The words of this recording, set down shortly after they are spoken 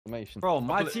Bro,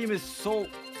 my team is so...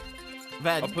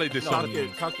 Bad. I played this Talk on... your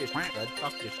shit, Red. Talk your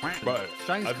shit. Bro,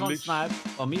 Shanks can't snipe,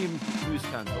 or me and Moose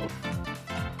can, though.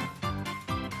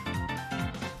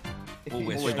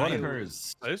 Always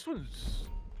strikers. This one's...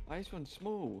 Why is one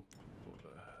small?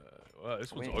 Well,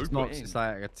 this one's Wait, open. it's Not, it's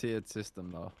like a tiered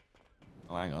system, though.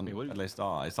 Oh, hang on. Where do they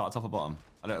start? It starts top or bottom?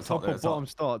 I don't know. Top or bottom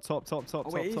start? Top. Oh,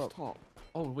 wait, it is top.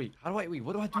 Oh, wait. How do I... Wait,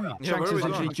 what do I do? Yeah, where Shanks are we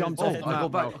actually going? jumped Oh, off. I go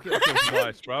back. Okay.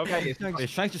 Nice, bro. Hey,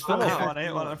 Shanks just fell off.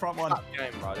 One, one, the front one.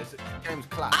 Game, bro. This game's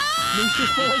class. Moose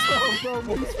just fell as well,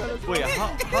 bro. Moose fell as well. Wait,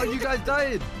 how you guys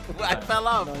died? I fell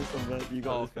off. Nice one, man. You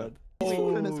got this, man.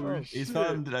 Oh, He's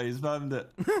firmed it. He's firmed it.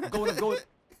 Go.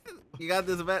 You got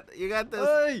this, man. You got this.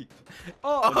 Hey!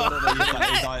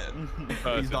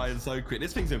 He's dying so quick.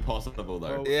 This thing's impossible,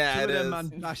 though. Yeah, Two it of them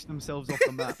is. man bashed themselves off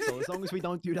the map. So as long as we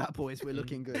don't do that, boys, we're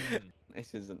looking good.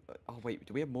 This isn't... Oh, wait.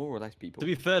 Do we have more or less people? To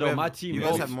be fair, though, have- my team you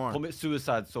guys both have more. commit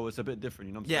suicide, so it's a bit different.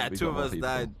 You know what I'm Yeah, saying? two of us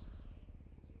died.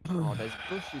 Oh, there's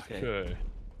bushes here. Okay.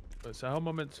 So how am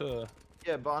I meant to...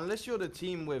 Yeah, but unless you're the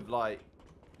team with like...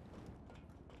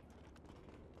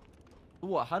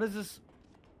 What? How does this...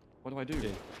 What do I do?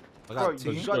 I Bro, got you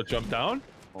two. Just gotta jump down?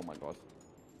 Oh, my God.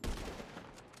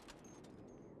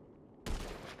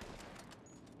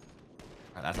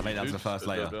 That's I made that to the first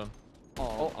layer.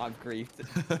 Oh, I've griefed.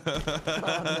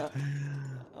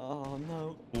 Oh,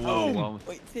 no. Oh, wow.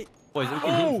 Wait, see. Boys, we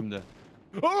can heal from there.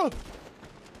 Oh!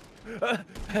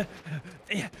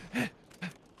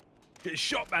 Get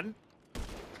shot, man.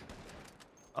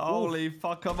 Holy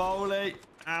fuck-a-moly.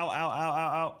 Ow, ow, ow,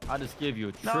 ow, I just gave you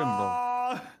a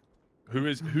ow. trim,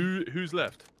 bro. Who's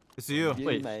left? It's you.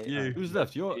 Wait, mate. Who's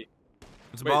left? You're...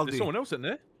 It's Wait, Baldi. there's someone else in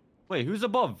there? Wait, who's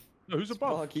above? No, who's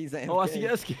above? Fuck, he's AFK. Oh, I see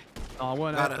SK. No, I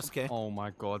weren't Got out. SK. Oh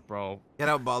my god, bro. Get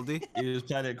out, Baldi. You just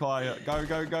played it quiet. Go,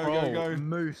 go, go, Bro, go, go.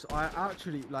 Moose, I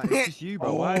actually, like, it's just you,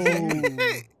 bro. Why is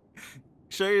it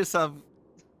Show yourself.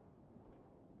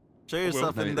 Show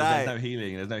yourself No, and there's die. no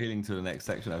healing. There's no healing to the next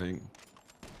section, I think.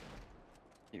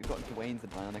 You've got Dwayne's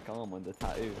bionic arm on the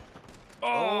tattoo.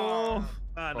 Oh,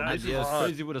 man, Bro, that's this is hard.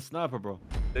 crazy with a sniper, bro.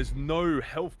 There's no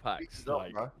health packs Drop,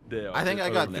 like bro. there. I think I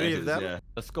got Open 3 of edges, them. yeah.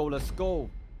 Let's go, let's go.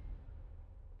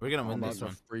 We're gonna I'm win about this to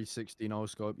one. 360 no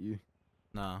scope you.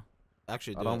 No.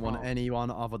 Actually, I don't want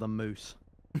anyone other than Moose.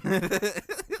 it.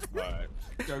 Alright.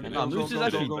 Nah, Moose is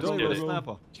actually doing go, with a go.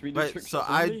 sniper. Should we do Wait, trick so shot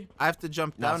I only? have to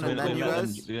jump No, down so and then you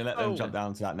guys. We're gonna let them jump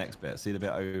down to that next bit. See the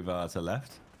bit over to the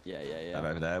left? Yeah.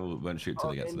 Over there. We won't shoot till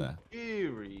they get to there.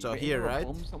 Theory. So Wait, here, is there a right?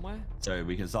 bomb somewhere? So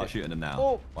we can start shooting them now.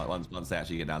 Oh. Once they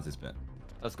actually get down to this bit.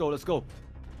 Let's go, let's go.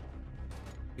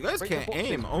 You guys Break the can't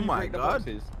boxes. aim. Oh We my break the god.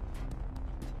 boxes.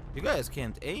 You guys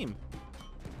can't aim.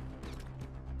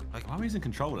 Why are we in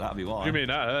control? That'd be why. You mean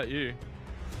that hurt you?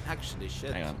 Actually,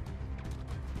 shit. Hang on.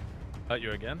 Hurt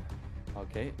you again?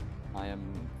 Okay, I am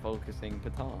focusing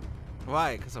Patar.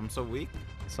 Why? Because I'm so weak?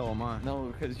 So am I.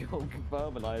 No, because you're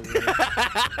verbalizing.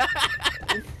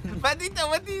 Bandito,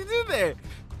 what do you do there?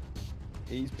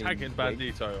 He's been Tagging wigged.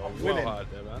 Bandito. Oh, well winning. hard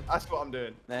there, man. That's what I'm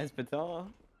doing. There's Patar.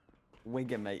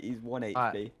 Wiggin, mate. He's 1 HP.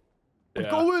 Alright. Yeah.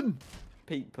 Going!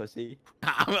 Peak pussy.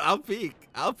 I'll peek.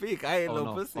 I'll peek. I ain't Oh no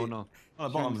no, pussy. oh no. Oh,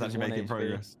 the bottom's Shanks is actually 1 making HP.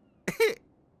 progress.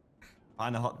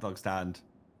 Find a hot dog stand.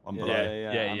 On below.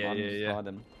 Yeah. I'm just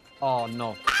hard. Oh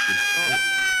no.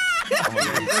 Oh my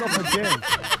He God. fell off again.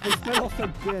 He fell off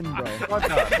again, bro.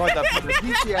 Brother,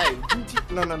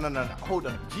 GTA. No. Hold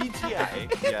on.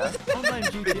 GTA. Yeah. Don't blame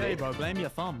GTA, bro. Blame your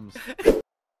thumbs. This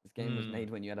game was made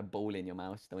when you had a ball in your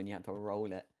mouse, though, and you had to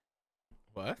roll it.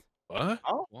 What? What?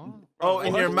 What? Oh,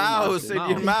 in your mouse. In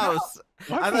your mouse.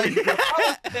 I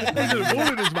thought- There's a ball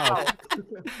in his mouth.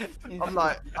 I'm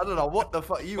like, I don't know what the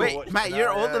fuck you were Wait, watching Matt, now, you're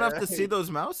old yeah. enough to see those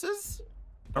mouses?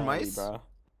 Or Barely, mice? bro.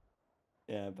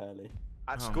 Yeah, barely.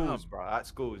 At Oh, schools, bro. At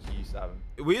schools, you used to have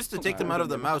them. We used to take them out of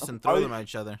the mouse and throw them at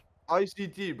each other.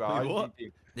 ICT, bro. Wait, what?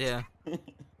 ICT. Yeah.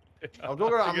 I'm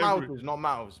talking about mouses, not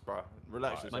mouths, bro.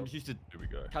 Relax Man yourself. just used to Here we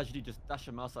go. casually just dash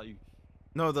a mouse at you.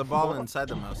 No, the ball inside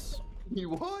the mouse. You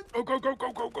what? Go.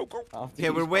 After Yeah,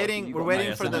 you we're spot, waiting- you we're got waiting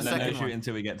my for no, the no, assessment. no second shoot one.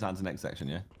 until we get down to the next section,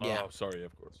 yeah? Yeah. Oh, sorry,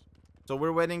 of course. So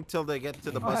we're waiting till they get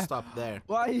to the bus stop there.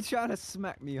 Why are you trying to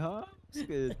smack me, huh? It's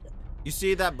good. You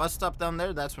see that bus stop down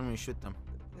there? That's when we shoot them.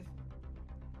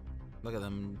 Look at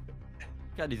them.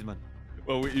 Look at these, man.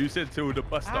 Well, you said till the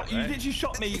bus stop, You right? literally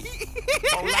shot me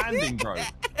while landing, bro.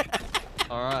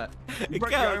 Alright. You It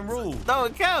broke your own counts. rule. No,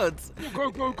 it counts.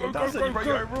 Go, That's it, you broke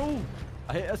your own rule.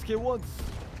 I hit SK once.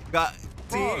 Got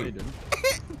Bro. T.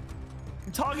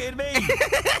 You targeted me.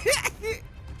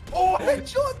 Oh,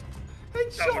 headshot!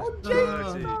 Headshot on That was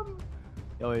James, dirty. man.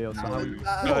 Yo, so how we...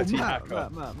 Dirty Matt, hacker.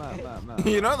 Matt.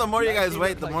 You know, the more you You guys actually wait,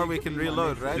 look the like more you we could can be my reload,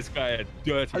 missus. right? This guy a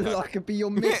dirty I look hacker. like I could be your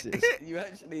missus. You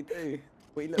actually do.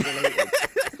 We look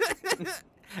related.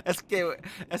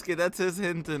 SK, that's his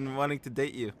hint in wanting to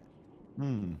date you.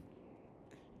 Hmm.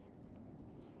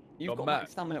 You've Yo, got Matt.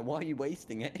 max stamina. Why are you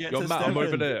wasting it? Get Yo, to Matt, I'm Stefan.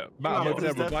 over there. Matt, I'm Get over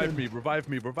there. to Revive Stefan.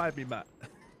 me, revive me, Matt.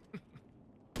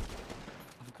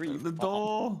 Grief. The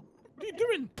door. What are you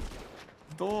doing?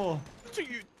 Door. What are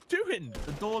you doing?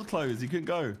 The door's closed. You couldn't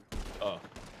go. Oh.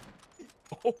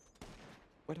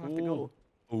 Where do I have to go?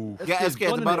 Ooh. Get SK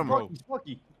at the bottom, bro.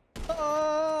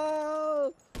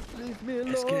 Oh, leave me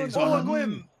alone. SK's Oh, on. go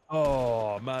in.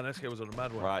 Oh man, SK was on a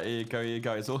mad one. Right, here you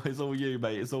go. It's all you,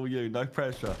 mate. It's all you. No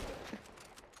pressure.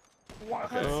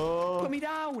 Okay. Oh. Put me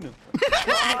down.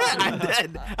 I'm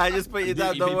dead. I just put you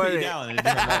down, don't put you worry. down in a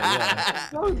different way, yeah.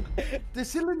 No, the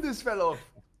cylinders fell off.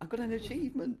 I've got an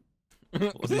achievement.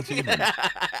 What's the achievement?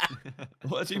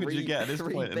 What achievement did you get at this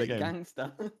point in the Three-bit game?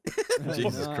 gangster.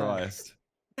 Jesus Nice. Christ.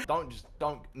 Don't.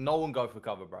 No one go for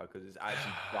cover, bro, because it's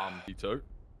actually dumb. Tito.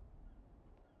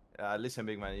 Listen,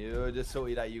 big man, you just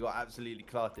sorted that you got absolutely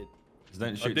clotted. Just don't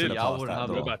I shoot did. to the I past wouldn't that have.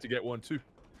 I'm door. about to get one too.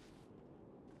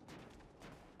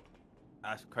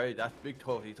 That's crazy. That's big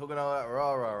talk. You're talking about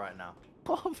rah right now.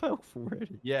 Half health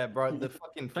already. Yeah, bro. The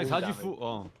fucking full Thanks, how'd you damage. fall?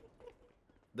 Oh.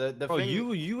 The Bro, thing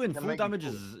you and can full make you damage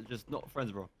fall. is just not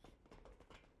friends, bro.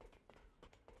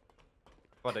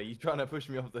 Brother, you trying to push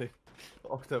me off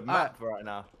the map right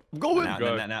now? Go in.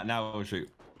 Go. Now we'll shoot.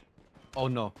 Oh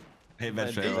no. I hit bed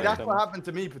straight See, away. that's what happened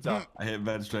to me, Patar. I hit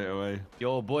bed straight away.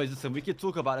 Yo, boys, listen, we can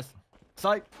talk about this.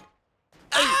 Psych.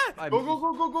 Go,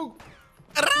 go.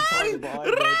 Behind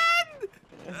it.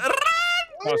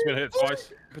 Car's been hit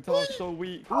twice. Patar's so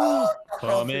weak. Oh,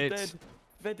 Car's mate. dead.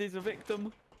 Ved is a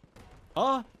victim.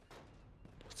 Huh?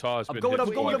 Car's I'm been going, hit I'm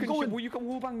going, twice. I'm going. Will you come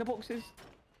wall bang the boxes?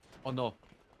 Oh no.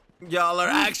 Y'all are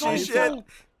action shit.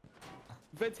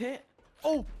 Ved's hit.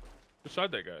 Oh. Which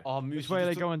side they go? Oh, Moose. Which way are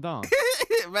they just- going down?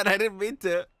 Man, I didn't mean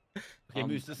to. Okay,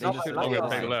 Moose, listen. no, listen, no, I'm no, gonna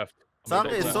take no. left. Zombie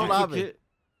take is left. so If loud. you get-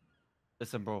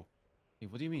 Listen, bro. Hey,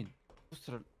 what do you mean? What's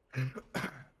the-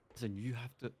 Listen, you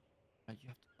have to. You have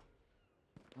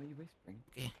to. Why are you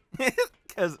whispering?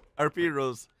 Because RP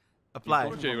rules apply.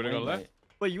 Told you you would've gone left.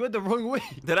 Wait, you went the wrong way.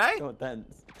 Did I? God,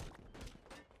 dense.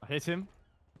 I hit him.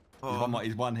 Oh.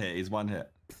 He's one hit. He's one hit.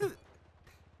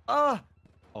 Ah.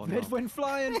 Oh no. Red went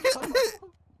flying.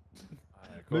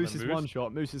 Moose is one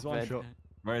shot. Moose is one Ved. shot.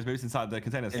 Where is Moose inside the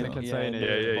container In the still? container.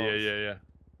 Yeah.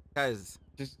 Guys,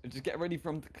 Just get ready for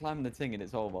him to climb the thing and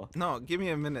it's over. no, give me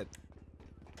a minute.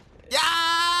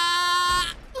 Yeah!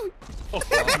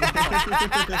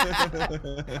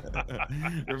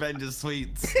 Revenge is sweet.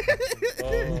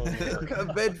 Oh. Look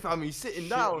at bed, fam. He's sitting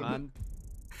down. Man.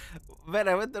 Man,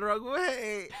 I went the wrong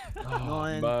way.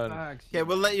 Nine man. bags. Okay,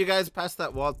 we'll let you guys pass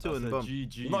that wall too and boom.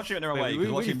 GG. I'm not shooting her Wait, away we- because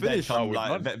we watching Ved finished. come Oh, we like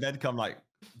won. Ved come like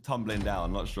tumbling down.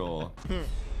 I'm not sure.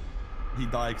 He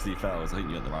died because he fell, so I think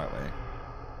you went the right way.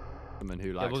 Who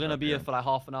Yeah, likes we're gonna that be here game. for like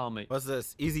half an hour, mate. What's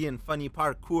this? Easy and funny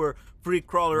parkour, free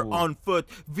crawler Ooh. on foot,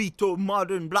 veto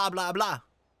modern, blah blah blah.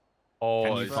 Oh,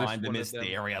 Can you is this, find the one of them,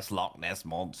 mysterious Loch Ness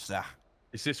monster?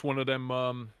 is this one of them?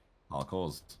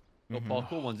 Parkours. Got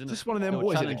parkour ones, isn't it? Just one of them. Little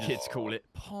What is it the challenges. kids call it?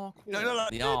 Parkour.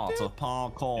 The art of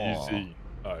parkour. Easy.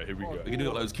 All right, here we go. We can do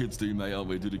what those kids do, mate, aren't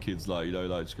we? Do the kids like, you know,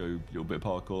 like just go a little bit of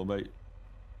parkour, mate.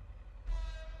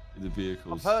 In the I've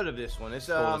vehicles. heard of this one. It's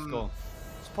Let's go.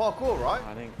 it's parkour, right?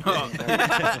 I think.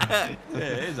 Yeah,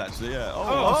 it is actually, yeah.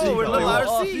 Oh, we're little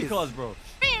RC RCs. cars, bro.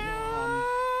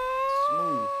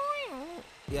 Smooth.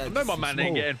 Yeah, I know my just man small.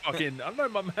 ain't getting fucking. I know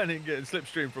my man ain't getting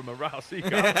slipstream from a Rousey I'm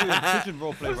car. doing pigeon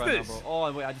roleplay What's right this? now, bro.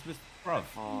 Oh, wait, I just missed. Bruv,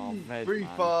 Oh, Ved, Free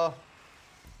man. far.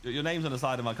 your name's on the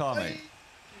side of my car, mate.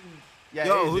 Yeah,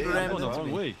 Yo, it is, who it did is. I I'm going the into wrong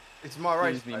me? way. It's my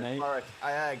race, Excuse me, mate. It's mate. my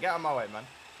race. Get out of my way, man.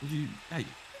 Hey,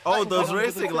 Oh, those Hey,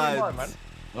 racing come on, lines. man.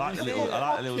 I like the little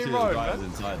Fucking two road, drivers man.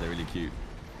 inside. They're really cute.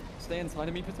 Stay inside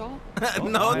of me, Patar.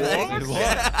 No thanks.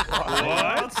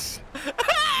 What?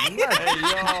 Hey,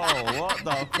 yo, what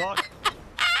the fuck?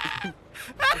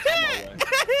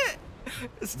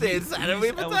 Stay inside of me,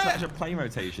 That but was such a plane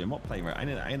rotation. What plane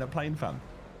rotation? I ain't a plane fan.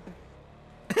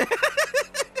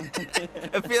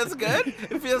 it feels good.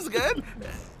 It feels good.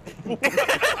 What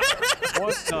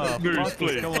the Moose, fuck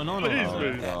please. is going on? Please, over Oh,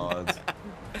 there? Moose. God.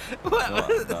 What?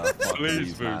 What the fuck Please, is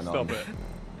Moose, man stop on? it.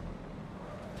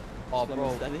 Oh, Slow bro,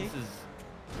 and steady. this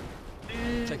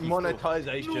is. Check your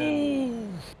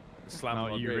Monetization. Slam No,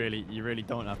 my you grade. really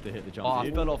don't have to hit the jump. Oh, do I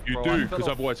you? fell off, You bro. do, I fell because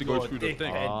off. otherwise it goes You're through the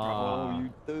thing. dickhead, Ah. Oh, you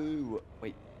do.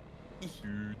 Wait,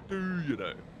 You do, you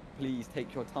know. please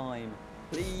take your time.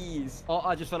 Please. Oh,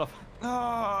 I just fell off.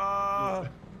 Ah.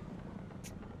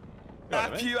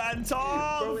 Matthew and Bro,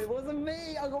 Tom! it wasn't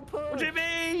me. I got pushed. What do you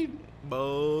mean?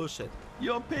 Bullshit.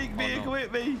 Your pink vehicle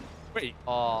hit me. Wait,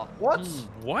 What?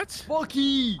 what?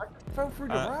 Fucky! Fell through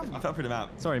the I ramp. fell through the map.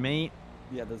 Sorry, mate.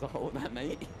 Yeah, there's a hole there,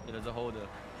 mate. Yeah, there's a hole there.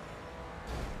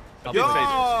 I did say this.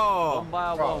 Yo! One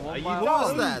by Bro, one, are one you by Who one.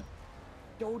 was that?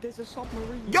 Yo, there's a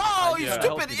submarine. Yo, you yeah.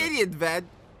 stupid Help you idiot, Ved.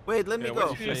 Wait, let me Yeah,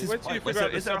 go. where'd you figure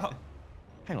out Is the there a...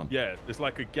 Hang on. Yeah, there's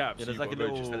like a gap. Yeah, so there's you've like a got to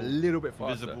go just a little little bit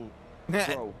faster. Visible.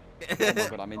 Bro. Oh my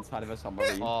god, I'm inside of a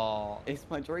submarine. Oh. It's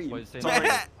my dream. Wait, say Sorry.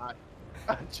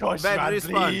 Josh, Ben, man,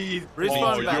 respawn. please. Oh,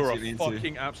 Respawn back. you're a Into-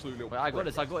 fucking absolute little Wait, I got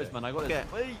prick. this, man. I got Okay.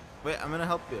 this. Wait. Wait, I'm gonna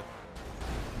help you.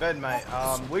 Ben, mate,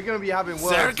 we're going to be having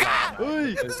words. Zerkaa! now,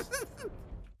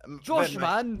 mate. Josh, Ben,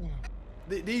 man.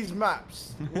 mate, these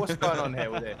maps, what's going on here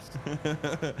with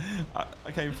this?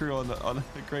 I came through on the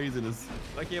craziness.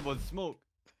 Like here, but smoke.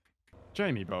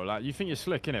 Jamie, bro, like, you think you're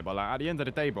slick, innit? But, like, at the end of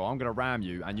the day, bro, I'm going to ram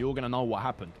you, and you're going to know what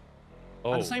happened.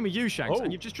 Oh. And the same with you, Shanks, Oh.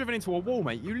 and you've just driven into a wall,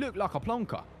 mate. You look like a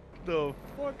plonker. The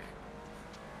fuck?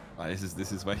 Right,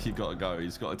 this is where you got to go. You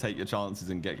just got to take your chances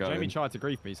and get going. Jamie tried to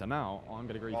grief me, so now I'm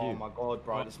going to grief Oh you. my god,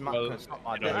 bro, this map Well, can stop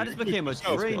my you know, day. I just became a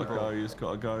yourself, You train, just gotta bro. go. You just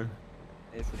got to go.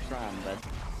 It's a tram, Ben.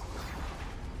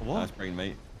 What? Nice brain,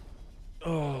 mate.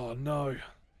 Oh no.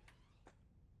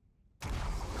 Oh,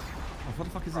 what the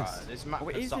fuck is Right, this? this map Oh,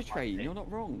 it can is suck a my train. dick. You're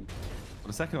not wrong. Well,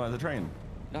 the second one is a train.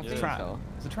 I It's think a trap. so.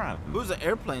 It's a trap. Whose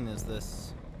airplane is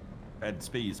this? Fed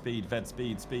speed, Fed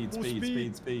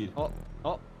speed.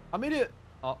 Oh, I made it.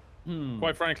 Oh,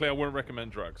 Quite frankly, I wouldn't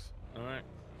recommend drugs. All right.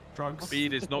 Drugs.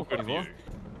 Speed is not good for you.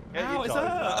 Get Ow, your it's toes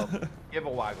hurt. out. Give a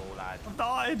waggle, lad. I've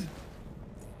died.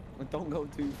 Well, don't go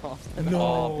too fast.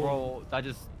 oh, bro, that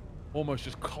just. Almost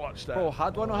just clutched that. Bro, how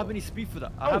do I not have any speed for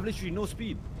that? I have literally no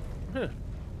speed.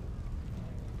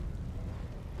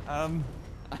 I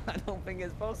don't think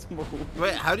it's possible.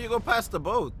 Wait, how do you go past the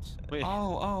boat? Wait.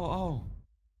 Oh.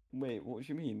 Wait, what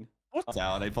do you mean?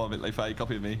 Down. They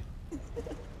copied me.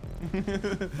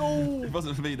 No. If it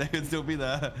wasn't for me, they would still be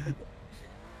there.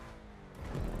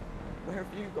 Where have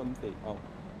you gone to? Oh.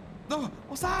 No,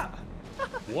 what's that?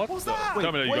 What? What's that?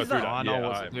 Tell me that you what go is through that? that. I know Yeah, what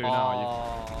to alright. do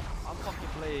now. Oh, I'm fucking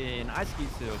playing ice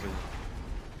skate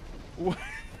over.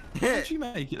 How did you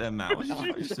make it then, Matt? What did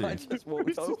you I do? just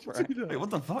walked over it. Wait, what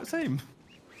the fuck? Same.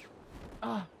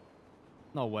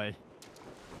 No way.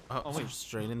 Oh,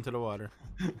 straight into the water.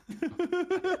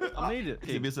 I made it.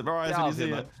 Give me a surprise Get when out you of here,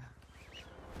 see man. it.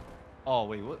 Oh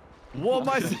wait, what? What am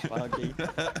I saying? Buggy.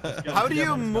 How do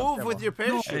you move with your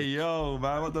parachute? Hey, yo,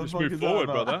 man, what the Just fuck move is forward,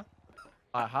 that about?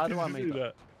 brother. How do I Just make do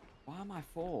that? Why am I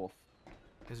fourth?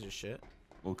 Because you're shit.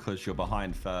 Well, because you're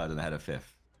behind third and ahead of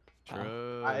fifth.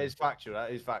 True. That is factual,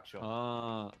 that is factual.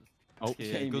 Ah. Oh,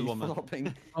 Okay, Jamie's good one, man.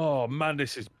 flopping. Oh man,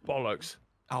 this is bollocks.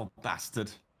 Oh,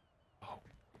 bastard.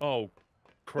 Oh,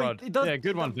 crud. Wait, it does, Yeah,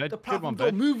 good one, the Ved. Good platform one, don't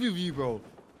Ved. move with you, bro.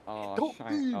 Oh,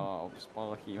 Don't move. oh,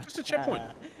 Sparky. What's the checkpoint?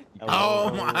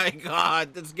 Oh my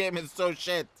god, this game is so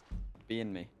shit.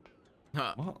 Being me.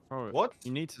 Huh. What? Bro, What?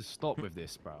 you need to stop with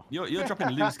this, bro. You're dropping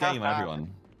loose game on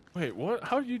everyone. Wait, what?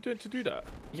 How are you doing to do that?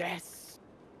 Yes.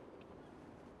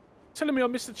 Telling me I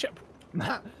missed the checkpoint.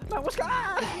 What's going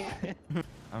on?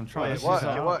 I'm trying Wait, to... what?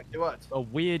 is, It worked. The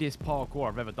weirdest parkour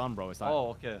I've ever done, bro. It's like Oh,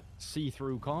 okay.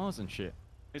 see-through cars and shit.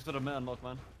 Thanks for the man unlock,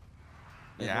 man.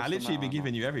 Yeah, I what's the literally been matter,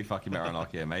 giving you every fucking merit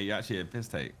unlock here, mate. You're actually a piss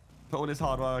take. Put all this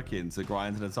hard work in to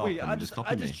grind to the top Wait, and I just just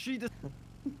copy me. cheated.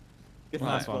 Good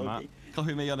Nice night, one, Sparky.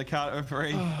 Copy me on the count of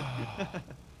three.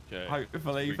 Okay.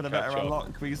 Hopefully We for the catch better up.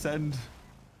 unlock we send.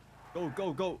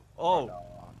 Go. Oh,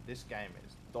 This game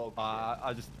is dog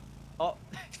I just. Oh.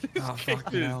 Oh,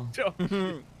 fucking hell.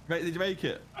 Mate, did you make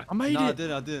it? I made No, I it.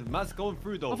 didn't. Matt's going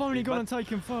through though. I've only Wait, gone Matt- and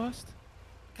taken first.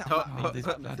 Oh, these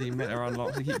bloody meta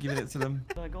unlocks, they keep giving it to them.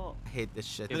 What I got? I hate this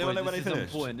shit. Okay, Anyone know boys, when this they is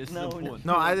finished? important. This is No, important.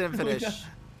 No, I didn't finish.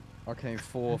 I came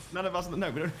fourth. None of us,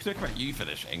 no, we don't talk about you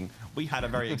finishing. We had a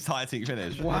very exciting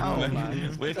finish. Wow,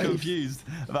 man. We're confused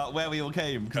about where we all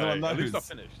came because no one At least I knows.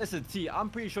 finished. Listen, T, I'm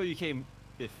pretty sure you came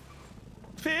fifth.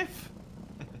 Fifth?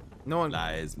 No one.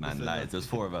 Lies, man, Listen, lies. There's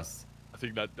four of us. I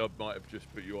think that dub might have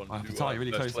just put you on. Wow, to, Patar, you're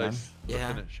really first close, man. place for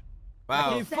Yeah. Finish.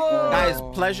 Wow. Okay, fuck. Guys,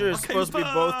 pleasure is Okay, supposed to be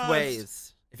both first. ways.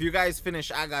 If you guys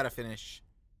finish, I gotta finish.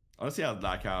 Honestly, I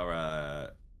like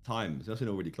our times. That's been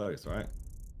already close, right?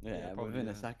 Yeah, probably, within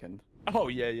yeah. a second. Oh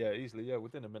yeah, easily,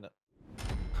 within a minute.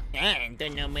 So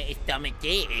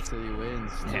he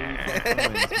wins.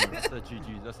 That's a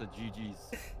GG's. That's a GG's.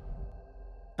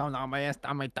 Don't know my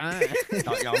stomach.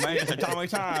 Start your mate. It's a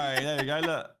time. There you go.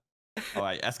 Look. All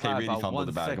right, SK By really about fumbled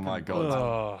the 1 bag. Oh my second. god.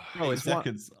 Oh, Bro, 8 it's one.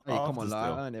 seconds. Hey, come after on, still.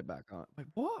 I earned it back. Wait,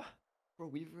 what? Bro,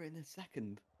 we were in a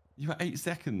second. You were 8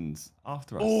 seconds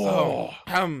after us. Oh,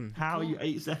 How are you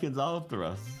 8 seconds after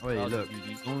us? Wait, look,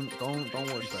 don't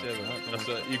watch that. 7. That's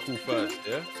an equal first,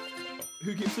 yeah?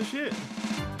 Who gives a shit?